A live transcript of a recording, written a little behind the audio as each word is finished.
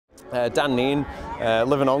Dan Kneen,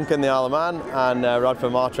 live in Onk in the Isle of Man, and ride for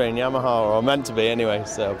Martrain Yamaha, or meant to be anyway.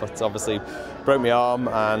 So, but obviously broke my arm,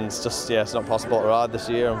 and just it's not possible to ride this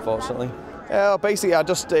year, unfortunately. Basically,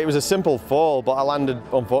 it was a simple fall, but I landed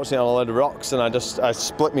unfortunately on a load of rocks, and I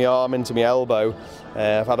split my arm into my elbow.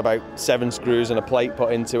 I've had about 7 screws and a plate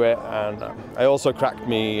put into it, and I also cracked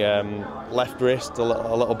my left wrist, a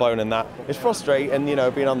little bone in that. It's frustrating, you know,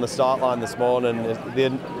 being on the start line this morning.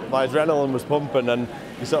 My adrenaline was pumping, and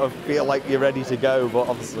you sort of feel like you're ready to go, but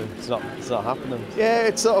obviously it's not happening. Yeah,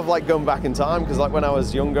 it's sort of like going back in time, because like when I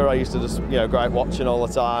was younger, I used to just go out watching all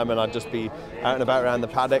the time, and I'd just be out and about around the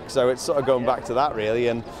paddock. So it's sort of going back to that really,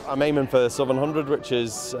 and I'm aiming for the Southern 100, which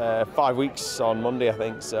is 5 weeks on Monday, I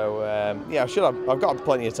think. So yeah, I've got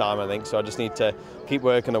plenty of time, I think. So I just need to keep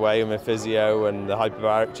working away with my physio and the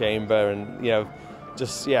hyperbaric chamber, and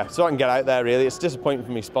just so I can get out there really. It's disappointing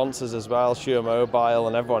for me sponsors as well, Sure Mobile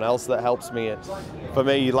and everyone else that helps me. For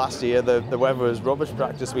me last year the weather was rubbish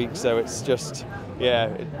practice week, so it's just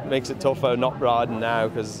it makes it tougher not riding now,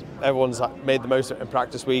 because everyone's made the most of it in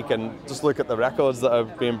practice week, and just look at the records that are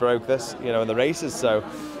being broke in the races, so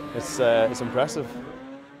it's impressive.